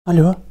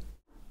Алло.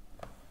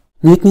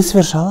 Нет, не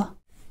совершала.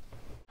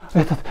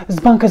 С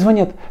банка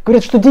звонят.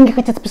 Говорят, что деньги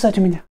хотят списать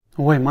у меня.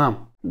 Ой,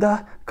 мам.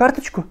 Да,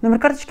 карточку, номер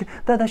карточки.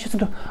 Да, сейчас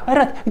иду.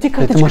 Айрат, где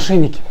карточка? Это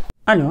мошенники.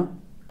 Алло.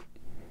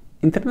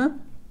 Интернет?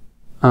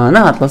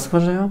 На Атлас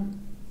живем.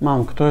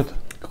 Мам, кто это?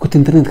 Какой-то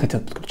интернет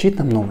хотят подключить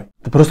нам новый.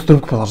 Ты просто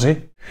трубку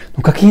положи.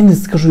 Ну как я им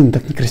скажу, им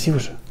так некрасиво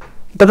же.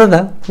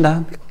 Да.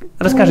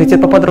 Расскажите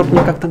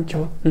поподробнее, как там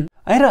чего.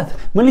 Айрат,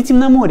 мы летим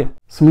на море.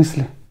 В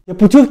смысле? Я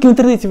путевки в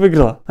интернете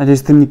выиграла.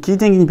 Надеюсь, ты никакие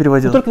деньги не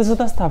переводил? Только за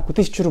доставку,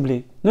 1000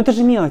 рублей. Но это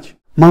же мелочь.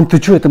 Мам,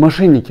 ты что, это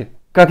мошенники?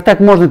 Как так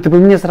можно? Ты бы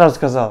мне сразу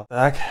сказал.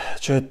 Так,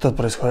 что это тут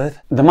происходит?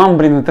 Да мама,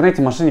 блин, в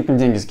интернете мошенникам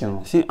деньги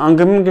скинул.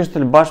 Ангаминга, что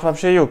ли? Баш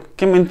вообще юг.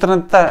 Кем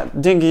интернета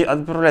деньги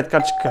отправлять,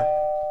 карточка?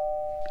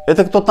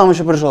 Это кто там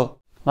еще пришел?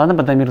 Ладно,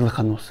 Бадамир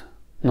лоханулся.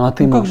 Ну а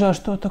ты, как же, а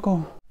что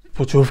такого?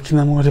 Путевки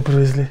на море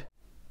привезли.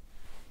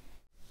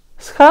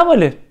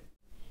 Схавали?